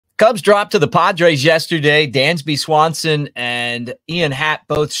Cubs dropped to the Padres yesterday. Dansby, Swanson, and Happ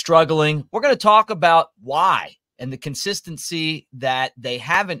both struggling. We're going to talk about why and the consistency that they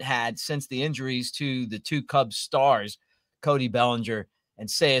haven't had since the injuries to the two Cubs stars, Cody Bellinger and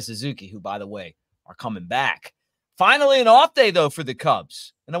Seiya Suzuki, who, by the way, are coming back. Finally, an off day, though, for the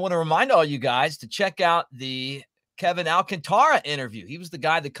Cubs. And I want to remind all you guys to check out the Kevin Alcantara interview. He was the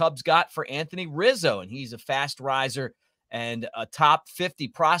guy the Cubs got for Anthony Rizzo, and he's a fast riser and a top 50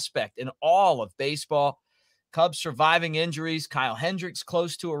 prospect in all of baseball. Cubs surviving injuries, Kyle Hendericks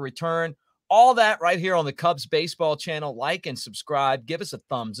close to a return, all that right here on the Cubs baseball channel. Like and subscribe. Give us a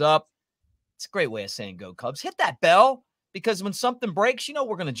thumbs up. It's a great way of saying go Cubs. Hit that bell, because when something breaks, you know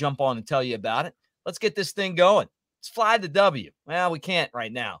we're going to jump on and tell you about it. Let's get this thing going. Let's fly the W. Well, we can't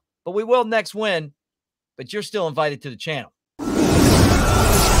right now, but we will next win. But you're still invited to the channel.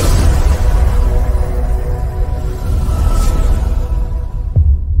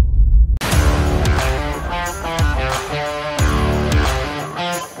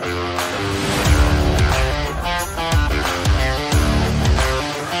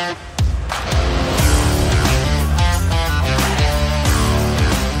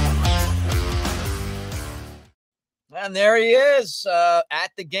 And there he is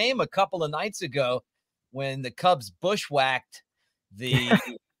at the game a couple of nights ago when the Cubs bushwhacked the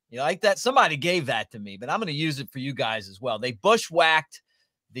 – you like that? Somebody gave that to me, but I'm going to use it for you guys as well. They bushwhacked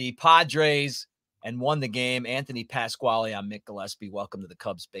the Padres and won the game. Anthony Pasquale, I'm Mick Gillespie. Welcome to the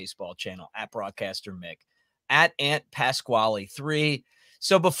Cubs baseball channel, at Broadcaster Mick, at Ant Pasquale 3.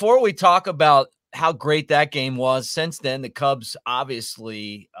 So before we talk about how great that game was, since then the Cubs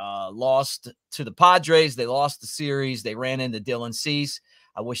obviously lost to the Padres. They lost the series. They ran into Dylan Cease.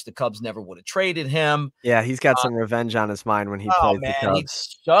 I wish the Cubs never would have traded him. Yeah, he's got some revenge on his mind when he played the Cubs. He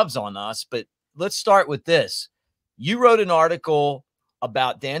shoves on us. But let's start with this. You wrote an article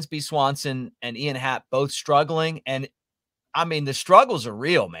about Dansby, Swanson, and Happ both struggling. And, I mean, the struggles are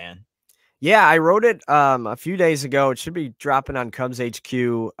real, man. Yeah, I wrote it a few days ago. It should be dropping on Cubs HQ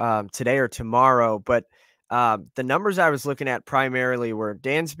today or tomorrow. But the numbers I was looking at primarily were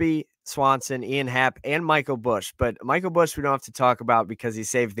Dansby, Swanson, Happ, and Michael Busch. But Michael Busch we don't have to talk about because he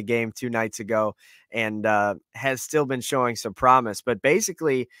saved the game 2 nights ago and has still been showing some promise. But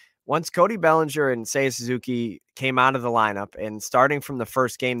basically, once Cody Bellinger and Seiya Suzuki came out of the lineup, and starting from the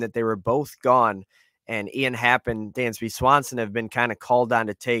first game that they were both gone, and Happ and Dansby Swanson have been kind of called on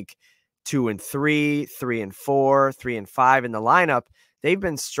to take 2 and 3, 3 and 4, 3 and 5 in the lineup, they've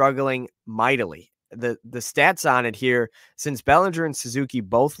been struggling mightily. The stats on it here, since Bellinger and Suzuki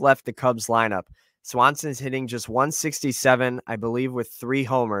both left the Cubs lineup, Swanson's hitting just 167, I believe, with 3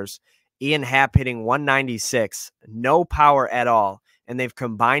 homers. Happ hitting 196, no power at all. And they've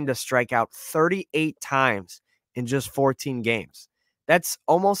combined to strike out 38 times in just 14 games. That's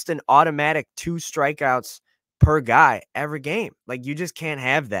almost an automatic 2 strikeouts per guy every game. Like, you just can't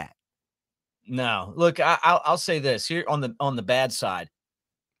have that. No, look, I'll say this here on the bad side.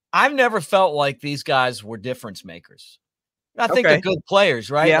 I've never felt like these guys were difference makers. I think they're good players,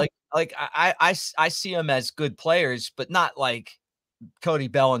 right? Yeah. Like I see them as good players, but not like Cody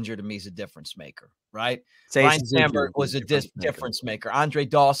Bellinger to me is a difference maker, right? Ryan Sandberg was a difference maker. Andre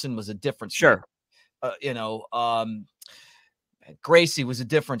Dawson was a difference maker. Gracie was a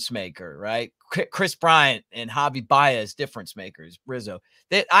difference maker, right? Chris Bryant and Javi Baez, difference makers. Rizzo.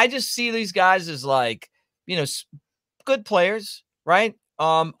 I just see these guys as like, good players, right?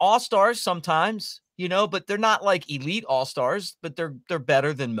 All-stars sometimes, but they're not like elite all-stars, but they're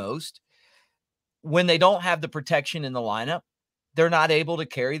better than most. When they don't have the protection in the lineup, they're not able to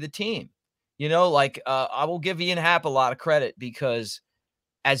carry the team. I will give Happ a lot of credit because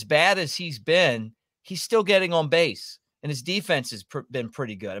as bad as he's been, he's still getting on base. And his defense has been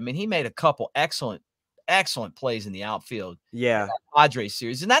pretty good. I mean, he made a couple excellent plays in the outfield. Yeah. In that Padres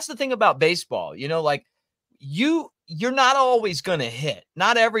series. And that's the thing about baseball. You're not always going to hit.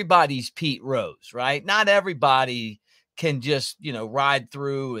 Not everybody's Pete Rose, right? Not everybody can just, ride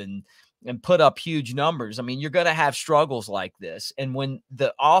through and put up huge numbers. I mean, you're going to have struggles like this. And when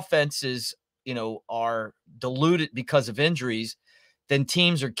the offenses, are diluted because of injuries, then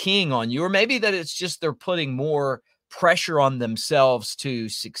teams are keying on you. Or maybe that it's just they're putting more pressure on themselves to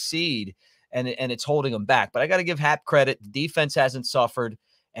succeed, and it's holding them back. But I got to give Happ credit. The defense hasn't suffered,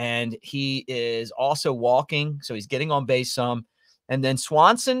 and he is also walking, so he's getting on base some. And then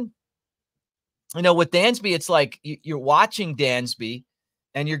Swanson, with Dansby, it's like you're watching Dansby,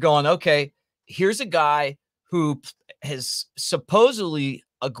 and you're going, okay, here's a guy who is supposedly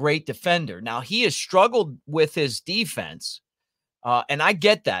a great defender. Now, he has struggled with his defense, and I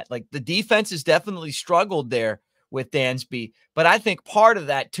get that. Like, the defense has definitely struggled there with Dansby. But I think part of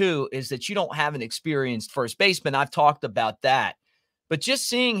that too is that you don't have an experienced first baseman. I've talked about that. But just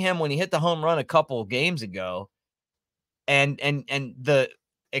seeing him when he hit the home run a couple of games ago, and the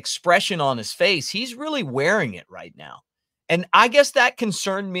expression on his face, he's really wearing it right now. And I guess that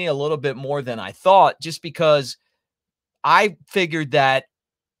concerned me a little bit more than I thought, just because I figured that,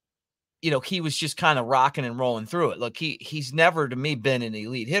 he was just kind of rocking and rolling through it. Look, he's never to me been an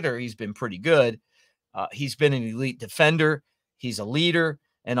elite hitter. He's been pretty good. He's been an elite defender. He's a leader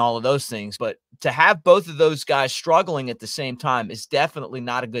and all of those things. But to have both of those guys struggling at the same time is definitely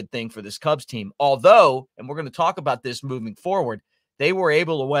not a good thing for this Cubs team. Although, and we're going to talk about this moving forward, they were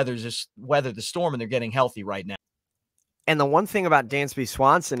able to weather the storm, and they're getting healthy right now. And the one thing about Dansby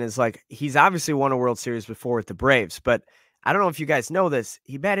Swanson is, like, he's obviously won a World Series before with the Braves, but I don't know if you guys know this.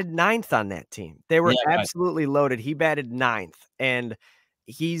 He batted 9th on that team. They were absolutely loaded. He batted 9th, and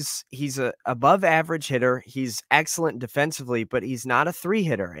he's a above average hitter. He's excellent defensively, but he's not a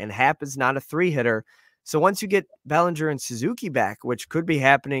 3-hitter, and Happ is not a 3-hitter. So once you get Bellinger and Suzuki back, which could be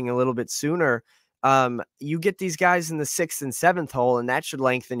happening a little bit sooner, you get these guys in the 6th and 7th hole, and that should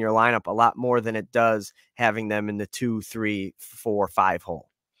lengthen your lineup a lot more than it does having them in the 2, 3, 4, 5 hole.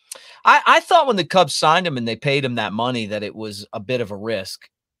 I thought when the Cubs signed him and they paid him that money that it was a bit of a risk.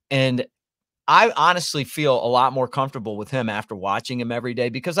 And I honestly feel a lot more comfortable with him after watching him every day,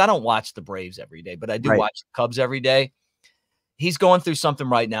 because I don't watch the Braves every day, but I do watch the Cubs every day. He's going through something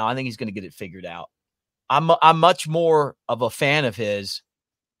right now. I think he's going to get it figured out. I'm much more of a fan of his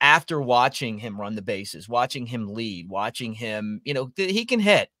after watching him run the bases, watching him lead, watching him, he can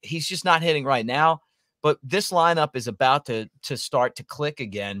hit. He's just not hitting right now. But this lineup is about to start to click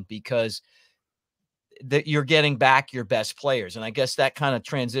again, because you're getting back your best players. And I guess that kind of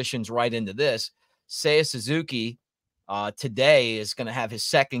transitions right into this. Seiya Suzuki today is going to have his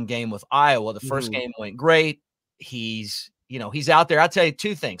second game with Iowa. The first game went great. He's out there. I'll tell you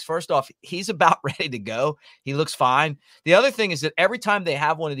two things. First off, he's about ready to go. He looks fine. The other thing is that every time they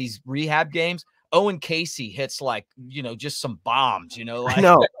have one of these rehab games, Owen Casey hits just some bombs, like, I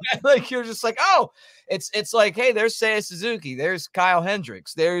know. like you're just like, oh, it's like, hey, there's Seiya Suzuki, there's Kyle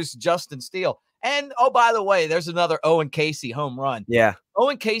Hendricks, there's Justin Steele. And oh, by the way, there's another Owen Casey home run. Yeah.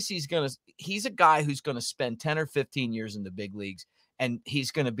 Owen Casey's he's a guy who's going to spend 10 or 15 years in the big leagues, and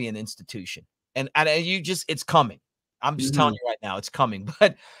he's going to be an institution. And it's coming. I'm just telling you right now, it's coming.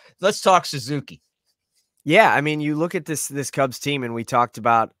 But let's talk Suzuki. Yeah. I mean, you look at this Cubs team, and we talked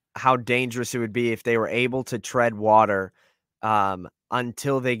about how dangerous it would be if they were able to tread water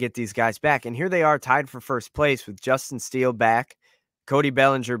until they get these guys back. And here they are, tied for first place with Justin Steele back, Cody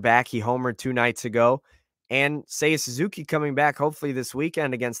Bellinger back. He homered 2 nights ago, and Seiya Suzuki coming back hopefully this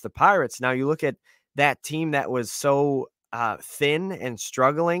weekend against the Pirates. Now you look at that team that was so thin and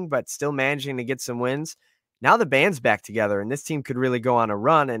struggling, but still managing to get some wins. Now the band's back together, and this team could really go on a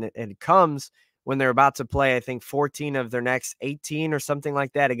run, and it comes when they're about to play, I think, 14 of their next 18 or something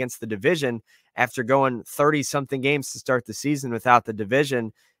like that against the division. After going 30-something games to start the season without the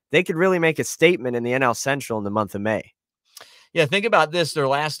division, they could really make a statement in the NL Central in the month of May. Yeah, think about this. Their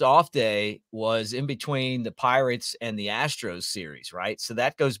last off day was in between the Pirates and the Astros series, right? So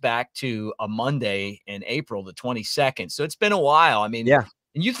that goes back to a Monday in April, the 22nd. So it's been a while. I mean, yeah.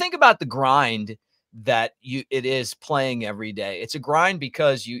 And you think about the grind that it is playing every day. It's a grind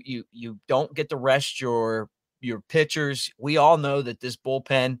because you don't get to rest your pitchers. We all know that this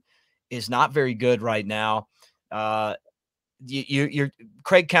bullpen is not very good right now.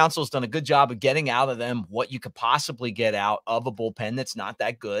 Craig Counsell's done a good job of getting out of them what you could possibly get out of a bullpen that's not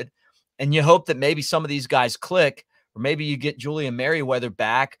that good. And you hope that maybe some of these guys click, or maybe you get Julian Merriweather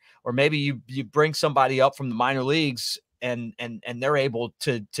back, or maybe you bring somebody up from the minor leagues and they're able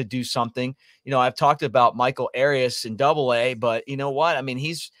to do something. I've talked about Michael Arias in Double-A, but you know what? I mean,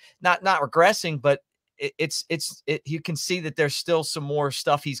 he's not regressing, but you can see that there's still some more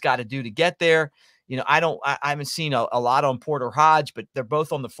stuff he's got to do to get there. I haven't seen a lot on Porter Hodge, but they're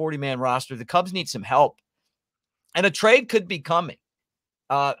both on the 40-man roster. The Cubs need some help, and a trade could be coming.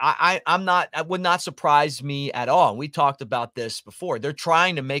 It would not surprise me at all. We talked about this before. They're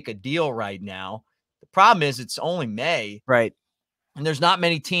trying to make a deal right now. The problem is it's only May, right? And there's not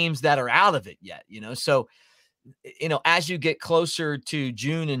many teams that are out of it yet. So as you get closer to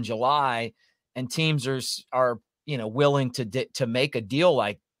June and July, and teams are willing to make a deal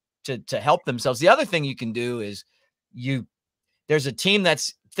like to help themselves. The other thing you can do is there's a team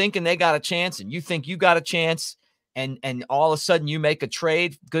that's thinking they got a chance, and you think you got a chance. And all of a sudden you make a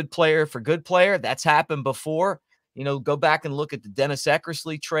trade, good player for good player. That's happened before. Go back and look at the Dennis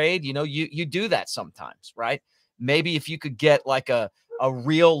Eckersley trade. You do that sometimes, right? Maybe if you could get like a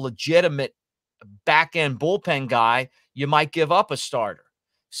real legitimate back end bullpen guy, you might give up a starter.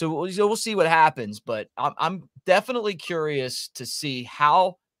 So we'll see what happens. But I'm definitely curious to see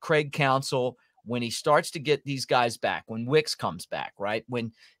how Craig Counsell, when he starts to get these guys back, when Wicks comes back, right?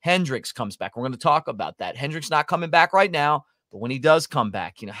 When Hendericks comes back, we're going to talk about that. Hendericks not coming back right now, but when he does come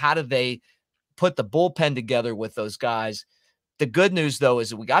back, how do they put the bullpen together with those guys? The good news, though,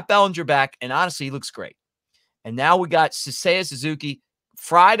 is that we got Bellinger back, and honestly, he looks great. And now we got Seiya Suzuki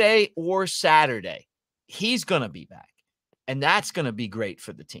Friday or Saturday. He's going to be back, and that's going to be great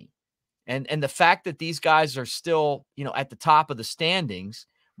for the team. And the fact that these guys are still, at the top of the standings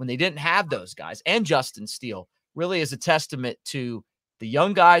when they didn't have those guys, and Justin Steele, really is a testament to the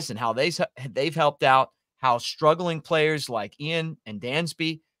young guys and how they've helped out, how struggling players like Ian and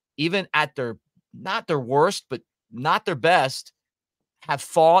Dansby, even at their not their worst, but not their best, have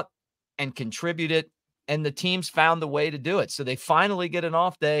fought and contributed, and the team's found the way to do it. So they finally get an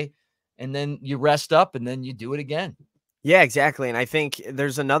off day, and then you rest up, and then you do it again. Yeah, exactly. And I think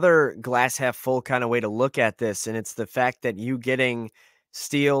there's another glass half full kind of way to look at this, and it's the fact that you getting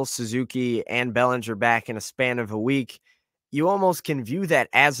Steele, Suzuki, and Bellinger back in a span of a week, you almost can view that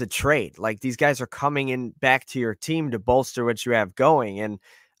as a trade. Like, these guys are coming in back to your team to bolster what you have going. And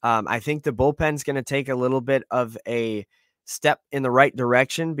I think the bullpen's going to take a little bit of a step in the right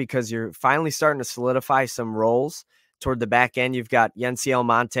direction because you're finally starting to solidify some roles toward the back end. You've got Yency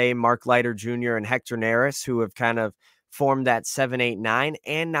Almonte, Mark Leiter Jr., and Hector Neris, who have kind of formed that 7, 8, 9.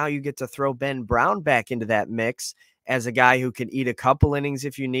 And now you get to throw Ben Brown back into that mix as a guy who can eat a couple innings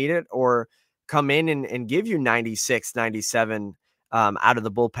if you need it, or come in and give you 96, 97 out of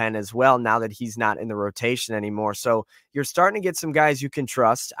the bullpen as well, now that he's not in the rotation anymore. So you're starting to get some guys you can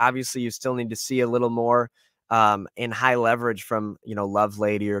trust. Obviously, you still need to see a little more in high leverage from,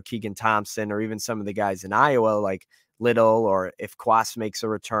 Lovelady or Keegan Thompson, or even some of the guys in Iowa like Little, or if Quas makes a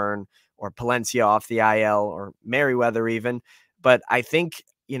return, or Palencia off the IL, or Merriweather even. But I think,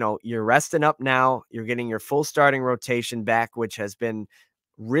 you're resting up now. You're getting your full starting rotation back, which has been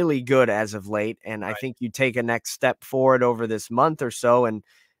really good as of late. And I think you take a next step forward over this month or so, and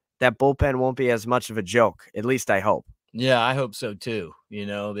that bullpen won't be as much of a joke. At least I hope. Yeah, I hope so too.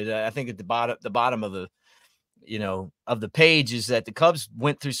 But I think at the bottom of the, of the page is that the Cubs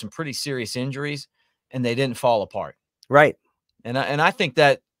went through some pretty serious injuries and they didn't fall apart. Right. And I think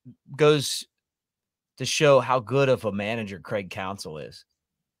that goes to show how good of a manager Craig Counsell is.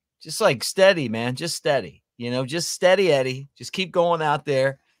 Just like steady, man, just steady, just steady Eddie. Just keep going out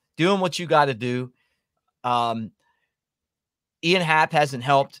there, doing what you got to do. Ian Happ hasn't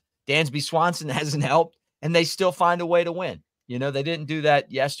helped. Dansby Swanson hasn't helped, and they still find a way to win. They didn't do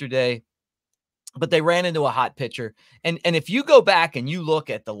that yesterday, but they ran into a hot pitcher. And if you go back and you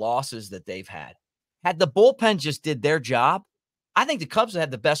look at the losses that they've had the bullpen just did their job, I think the Cubs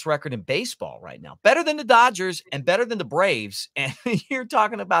have the best record in baseball right now, better than the Dodgers and better than the Braves. And you're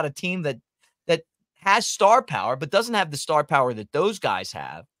talking about a team that has star power, but doesn't have the star power that those guys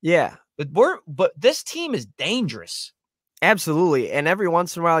have. Yeah. But this team is dangerous. Absolutely. And every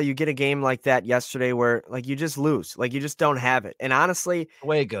once in a while you get a game like that yesterday where you just lose, you just don't have it. And honestly, the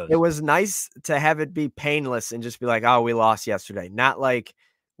way it goes, it was nice to have it be painless and just be like, oh, we lost yesterday. Not like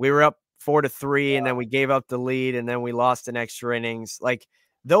we were up 4-3 and then we gave up the lead and then we lost in extra innings.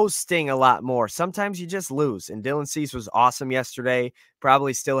 Those sting a lot more. Sometimes you just lose. And Dylan Cease was awesome yesterday.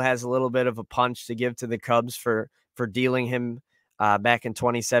 Probably still has a little bit of a punch to give to the Cubs for dealing him back in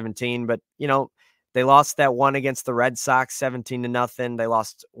 2017. But, they lost that one against the Red Sox 17-0. They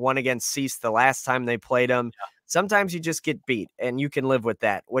lost one against Cease the last time they played him. Yeah. Sometimes you just get beat and you can live with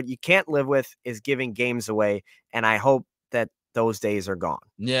that. What you can't live with is giving games away. And I hope that those days are gone.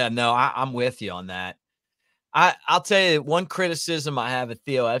 Yeah, no, I'm with you on that. I'll tell you, one criticism I have of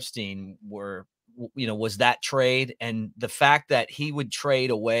Theo Epstein was that trade, and the fact that he would trade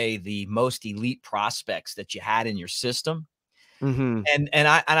away the most elite prospects that you had in your system. Mm-hmm. And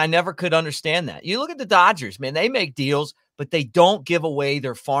I never could understand that. You look at the Dodgers, man, they make deals, but they don't give away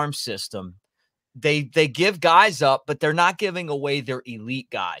their farm system. They give guys up, but they're not giving away their elite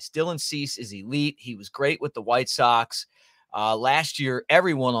guys. Dylan Cease is elite. He was great with the White Sox. Last year,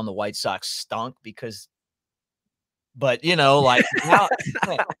 everyone on the White Sox stunk but now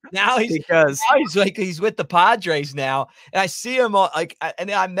he's with the Padres now. And I see him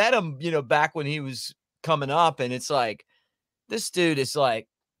and I met him, back when he was coming up, and it's like, this dude is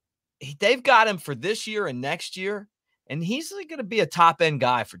they've got him for this year and next year, and he's going to be a top end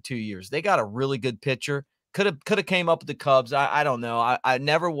guy for 2 years. They got a really good pitcher. Could have came up with the Cubs. I don't know. I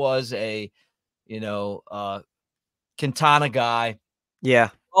never was a, Quintana guy. Yeah.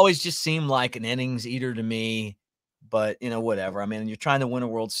 Always just seemed like an innings eater to me. but whatever. I mean, you're trying to win a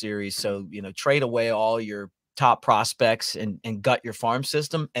World Series, so trade away all your top prospects and gut your farm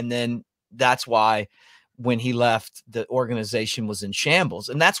system, and then that's why when he left, the organization was in shambles,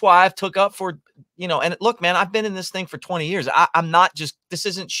 and that's why I've took up for And look, man, I've been in this thing for 20 years. I'm not just this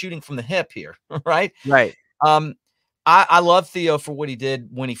isn't shooting from the hip here, right? Right. I love Theo for what he did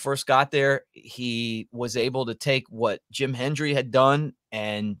when he first got there. He was able to take what Jim Hendry had done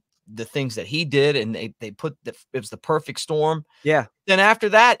and the things that he did, and they put it was the perfect storm. Yeah. Then after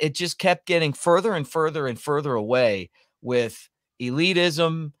that, it just kept getting further and further and further away with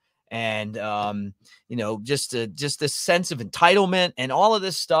elitism and just this sense of entitlement and all of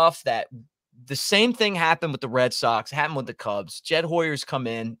this stuff. That the same thing happened with the Red Sox, happened with the Cubs. Jed Hoyer's come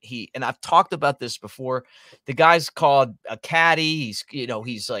in. And I've talked about this before. The guy's called a caddy.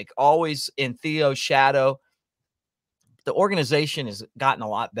 He's like always in Theo's shadow. The organization has gotten a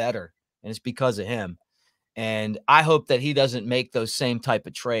lot better, and it's because of him. And I hope that he doesn't make those same type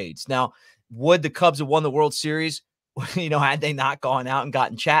of trades. Now, would the Cubs have won the World Series, had they not gone out and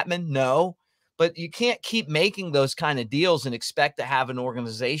gotten Chapman? No. But you can't keep making those kind of deals and expect to have an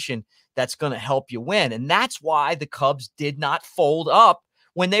organization that's going to help you win. And that's why the Cubs did not fold up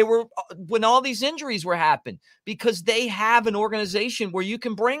when all these injuries were happening, because they have an organization where you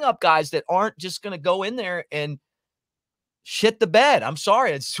can bring up guys that aren't just going to go in there and shit the bed. I'm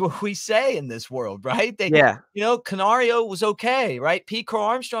sorry. It's what we say in this world, right? Canario was okay, right? Pete Crow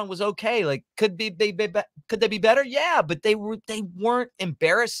Armstrong was okay. Like, could they be better? Yeah, but they weren't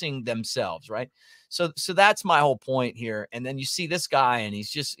embarrassing themselves, right? So that's my whole point here. And then you see this guy, and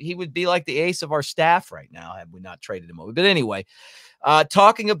he would be like the ace of our staff right now had we not traded him over. But anyway,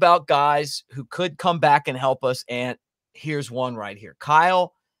 talking about guys who could come back and help us, and here's one right here.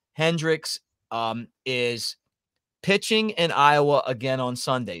 Kyle Hendricks is pitching in Iowa again on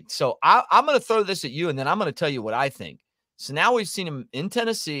Sunday. So I'm going to throw this at you, and then I'm going to tell you what I think. So now we've seen him in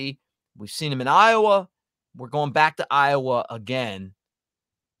Tennessee. We've seen him in Iowa. We're going back to Iowa again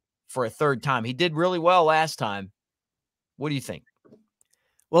for a third time. He did really well last time. What do you think?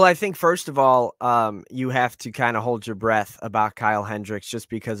 Well, I think, first of all, you have to kind of hold your breath about Kyle Hendricks just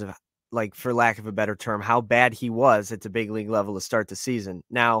because of, like, for lack of a better term, how bad he was at the big league level to start the season.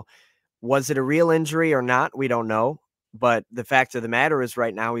 Now, was it a real injury or not? We don't know. But the fact of the matter is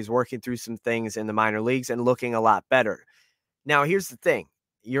right now he's working through some things in the minor leagues and looking a lot better. Now, here's the thing.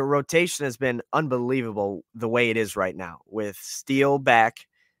 Your rotation has been unbelievable the way it is right now, with Steele back.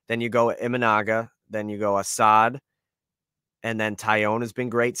 Then you go Imanaga. Then you go Assad. And then Tyone has been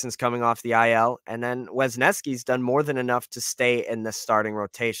great since coming off the IL. And then Wesneski's done more than enough to stay in the starting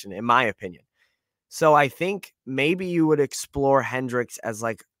rotation, in my opinion. So I think maybe you would explore Hendricks as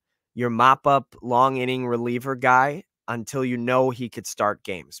like your mop-up long inning reliever guy until you know he could start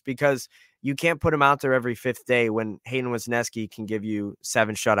games, because you can't put him out there every fifth day when Hayden Wesneski can give you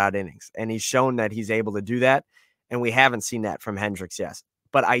 7 shutout innings. And he's shown that he's able to do that. And we haven't seen that from Hendricks yet.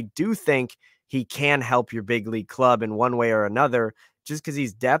 But I do think he can help your big league club in one way or another, just because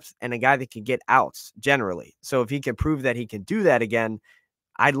he's depth and a guy that can get outs generally. So if he can prove that he can do that again,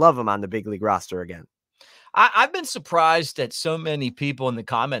 I'd love him on the big league roster again. I've been surprised at so many people in the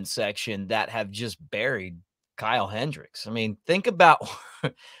comment section that have just buried Kyle Hendricks. I mean, think about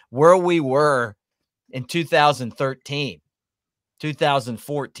where we were in 2013,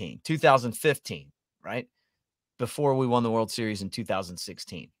 2014, 2015, right? Before we won the World Series in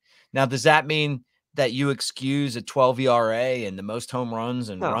 2016. Now, does that mean that you excuse a 12 ERA and the most home runs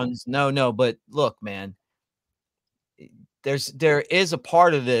and runs? No. But look, man, there is a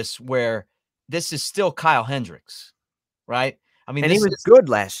part of this where this is still Kyle Hendricks, right? I mean, and he was good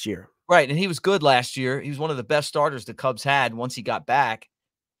last year. Right, and he was good last year. He was one of the best starters the Cubs had once he got back.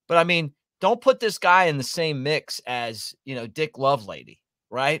 But, I mean, don't put this guy in the same mix as, Dick Lovelady,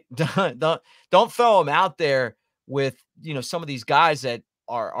 right? Don't throw him out there with, some of these guys that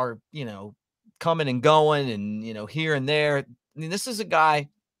are coming and going and, here and there. I mean, this is a guy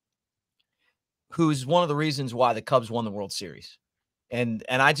who's one of the reasons why the Cubs won the World Series. And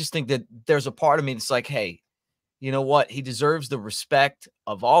I just think that there's a part of me that's like, hey, you know what? He deserves the respect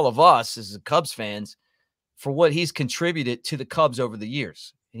of all of us as Cubs fans for what he's contributed to the Cubs over the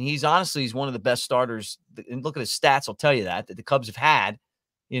years. And he's one of the best starters. And look at his stats. I'll tell you that the Cubs have had,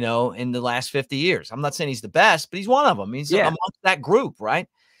 in the last 50 years. I'm not saying he's the best, but he's one of them. He's amongst that group, right?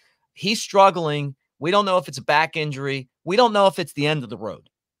 He's struggling. We don't know if it's a back injury. We don't know if it's the end of the road.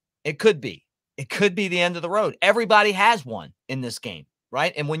 It could be. It could be the end of the road. Everybody has one in this game,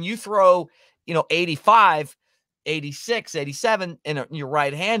 right? And when you throw, 85, 86, 87, and you're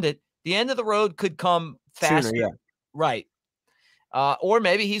right-handed, the end of the road could come faster. Sooner, yeah. Right. Or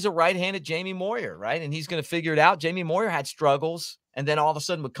maybe he's a right-handed Jamie Moyer, right? And he's going to figure it out. Jamie Moyer had struggles and then all of a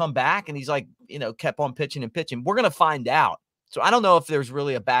sudden would come back and he's like, kept on pitching and pitching. We're going to find out. So I don't know if there's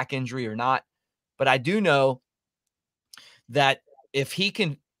really a back injury or not, but I do know that if he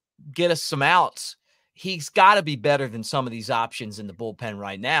can get us some outs, he's got to be better than some of these options in the bullpen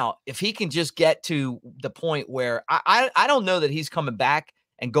right now. If he can just get to the point where I don't know that he's coming back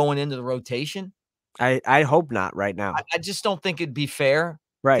and going into the rotation. I hope not right now. I just don't think it'd be fair to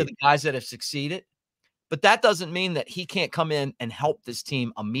Right. the guys that have succeeded. But that doesn't mean that he can't come in and help this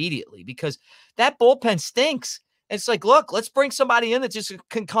team immediately, because that bullpen stinks. It's like, look, let's bring somebody in that just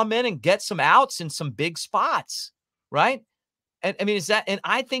can come in and get some outs in some big spots, right? And I mean, and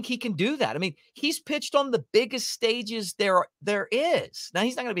I think he can do that. I mean, he's pitched on the biggest stages there is. Now,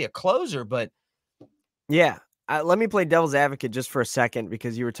 he's not going to be a closer, but yeah. Let me play devil's advocate just for a second,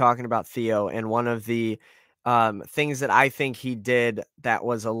 because you were talking about Theo, and one of the things that I think he did that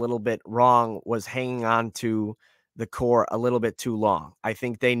was a little bit wrong was hanging on to the core a little bit too long. I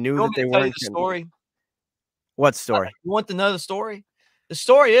think they knew that they weren't. The story. What story? You want to know the story? The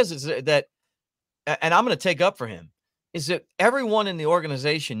story is that, and I'm going to take up for him, is that everyone in the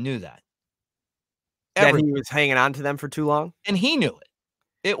organization knew that. That he was hanging on to them for too long? And he knew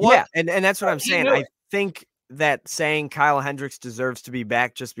it. Yeah, and that's what I'm saying. I think that saying Kyle Hendricks deserves to be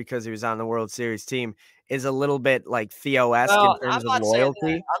back just because he was on the World Series team is a little bit like Theo-esque in terms of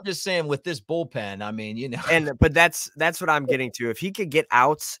loyalty. I'm just saying with this bullpen, I mean, but that's what I'm getting to. If he could get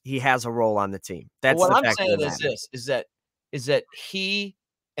outs, he has a role on the team. That's what I'm saying is that he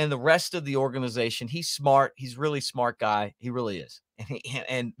and the rest of the organization, he's smart. He's a really smart guy. He really is.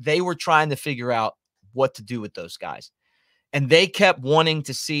 And they were trying to figure out what to do with those guys. And they kept wanting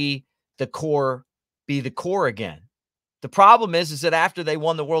to see the core be the core again. The problem is that after they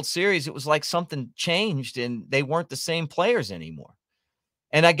won the World Series, it was like something changed and they weren't the same players anymore.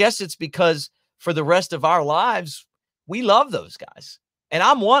 And I guess it's because for the rest of our lives, we love those guys. And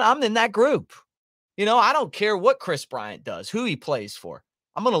I'm in that group. I don't care what Chris Bryant does, who he plays for.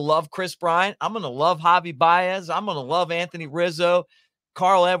 I'm going to love Chris Bryant. I'm going to love Javi Baez. I'm going to love Anthony Rizzo,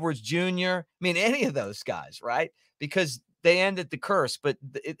 Carl Edwards Jr. I mean, any of those guys, right? Because they ended the curse. But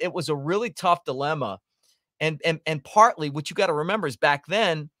it was a really tough dilemma. And partly what you got to remember is back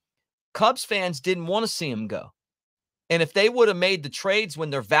then, Cubs fans didn't want to see him go. And if they would have made the trades when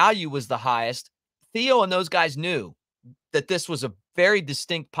their value was the highest, Theo and those guys knew that this was a very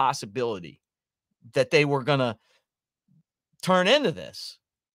distinct possibility that they were going to turn into this.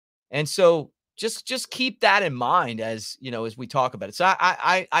 And so just keep that in mind as we talk about it. So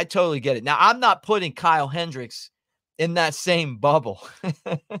I totally get it. Now, I'm not putting Kyle Hendricks in that same bubble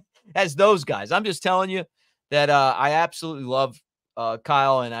as those guys. I'm just telling you that I absolutely love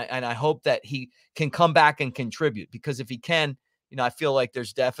Kyle, and I hope that he can come back and contribute, because if he can, I feel like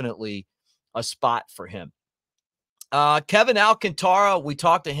there's definitely a spot for him. Kevin Alcantara, we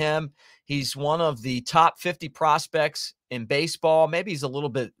talked to him. He's one of the top 50 prospects in baseball. Maybe he's a little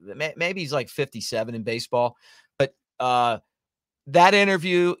bit, maybe he's like 57 in baseball. But that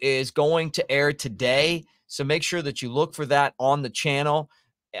interview is going to air today. So make sure that you look for that on the channel.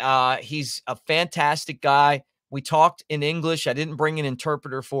 He's a fantastic guy. We talked in English. I didn't bring an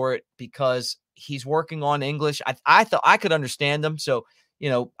interpreter for it because he's working on English. I thought I could understand him. So,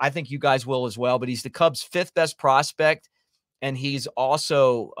 I think you guys will as well. But he's the Cubs' 5th best prospect. And he's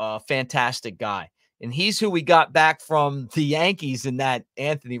also a fantastic guy. And he's who we got back from the Yankees in that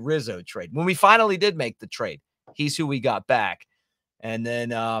Anthony Rizzo trade. When we finally did make the trade, he's who we got back. And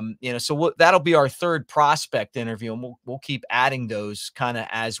then, so that'll be our 3rd prospect interview. And we'll keep adding those kind of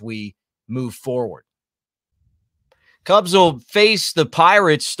as we move forward. Cubs will face the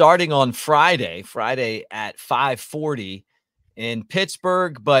Pirates starting on Friday at 5:40 in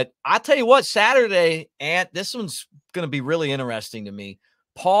Pittsburgh. But I'll tell you what, Saturday, this one's going to be really interesting to me.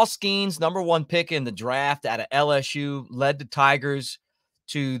 Paul Skeens, #1 pick in the draft out of LSU, led the Tigers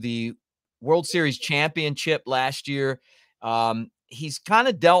to the World Series championship last year. He's kind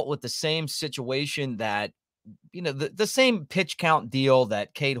of dealt with the same situation that, the same pitch count deal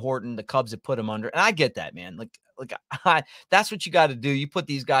that Cade Horton, the Cubs have put him under. And I get that, man. Look, that's what you got to do. You put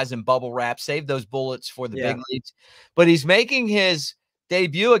these guys in bubble wrap, save those bullets for the big leagues. But he's making his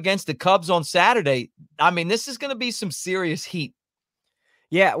debut against the Cubs on Saturday. I mean, this is going to be some serious heat.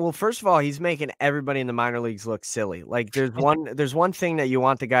 Yeah, well, first of all, he's making everybody in the minor leagues look silly. Like there's one thing that you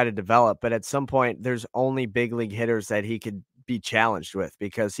want the guy to develop, but at some point there's only big league hitters that he could be challenged with,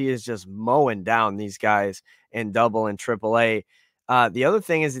 because he is just mowing down these guys in double and triple A. The other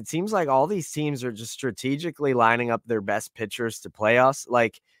thing is, it seems like all these teams are just strategically lining up their best pitchers to play us.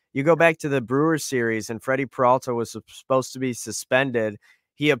 Like, you go back to the Brewers series, and Freddie Peralta was supposed to be suspended.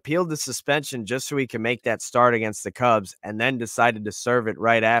 He appealed the suspension just so he could make that start against the Cubs, and then decided to serve it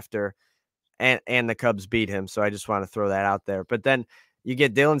right after, and the Cubs beat him. So I just want to throw that out there. But then you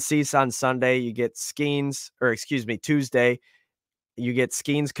get Dylan Cease on Sunday. You get Tuesday. You get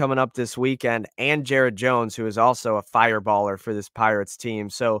Skeens coming up this weekend, and Jared Jones, who is also a fireballer for this Pirates team.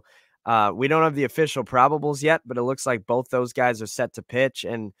 So we don't have the official probables yet, but it looks like both those guys are set to pitch.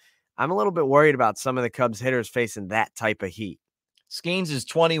 And I'm a little bit worried about some of the Cubs hitters facing that type of heat. Skeens is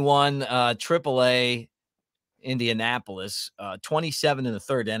 21, AAA Indianapolis, 27 in the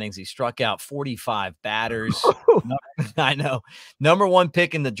third innings. He struck out 45 batters. I know. Number one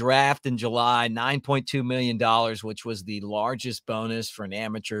pick in the draft in July, $9.2 million, which was the largest bonus for an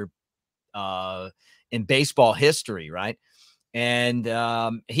amateur in baseball history, right? And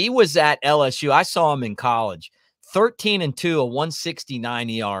he was at LSU. I saw him in college, 13-2, a 169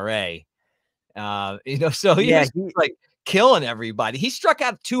 ERA. So he was like killing everybody. He struck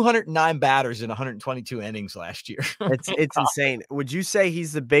out 209 batters in 122 innings last year. It's insane. Would you say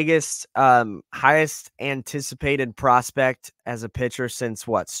he's the biggest, highest anticipated prospect as a pitcher since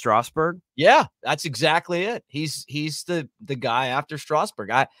what, Strasburg? Yeah, that's exactly it. He's the guy after Strasburg.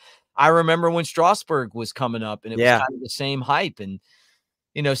 I remember when Strasburg was coming up, and it was kind of the same hype. And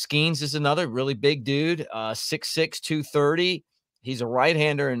Skeens is another really big dude, 6'6", 230. He's a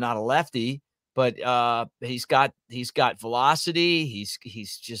right-hander and not a lefty. But he's got velocity.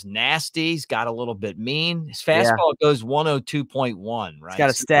 He's just nasty. He's got a little bit mean. His fastball goes 102.1, right? He's got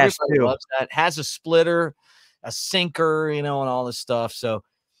a stash too. Loves that. Has a splitter, a sinker, and all this stuff. So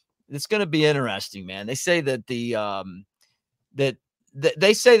it's going to be interesting, man. They say that they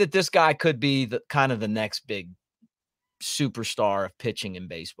say that this guy could be the kind of the next big superstar of pitching in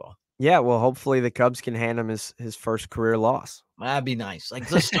baseball. Yeah, well, hopefully the Cubs can hand him his first career loss. That'd be nice.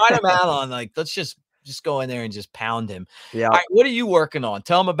 Like, let's start him out on, let's just go in there and just pound him. Yeah. All right, what are you working on?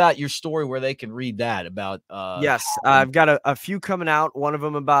 Tell them about your story where they can read that about. Yes, I've got a few coming out. One of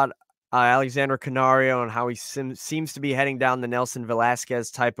them about Alexander Canario and how he seems to be heading down the Nelson Velasquez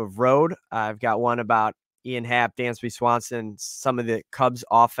type of road. I've got one about Ian Happ, Dansby Swanson, some of the Cubs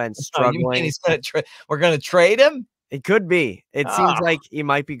offense struggling. You mean we're going to trade him? It could be. It seems like he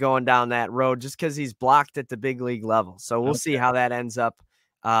might be going down that road just because he's blocked at the big league level. So we'll see how that ends up.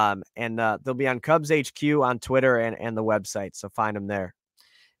 And they'll be on Cubs HQ on Twitter and the website. So find them there.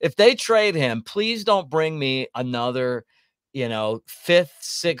 If they trade him, please don't bring me another, fifth,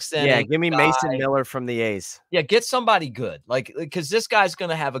 sixth inning. Yeah, give me Mason Miller from the A's. Yeah, get somebody good. Because this guy's going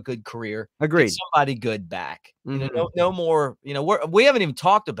to have a good career. Agreed. Get somebody good back. No more. We haven't even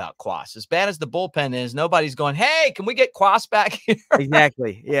talked about Quas. As bad as the bullpen is, nobody's going, hey, can we get Quas back here?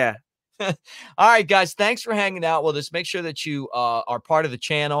 Exactly. Yeah. All right, guys. Thanks for hanging out with us. Make sure that you are part of the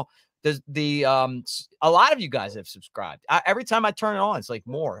channel. A lot of you guys have subscribed. Every time I turn it on, it's like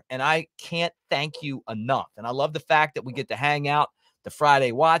more, and I can't thank you enough. And I love the fact that we get to hang out, the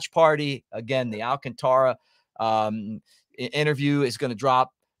Friday watch party. Again, the Alcantara interview is going to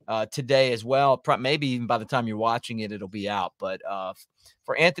drop today as well. Maybe even by the time you're watching it, it'll be out. But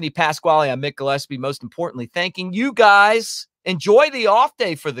for Anthony Pasquale, I'm Mick Gillespie. Most importantly, thanking you guys. Enjoy the off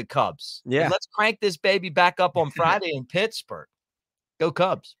day for the Cubs. Yeah. And let's crank this baby back up on Friday in Pittsburgh. Go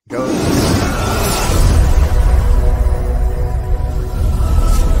Cubs. Go.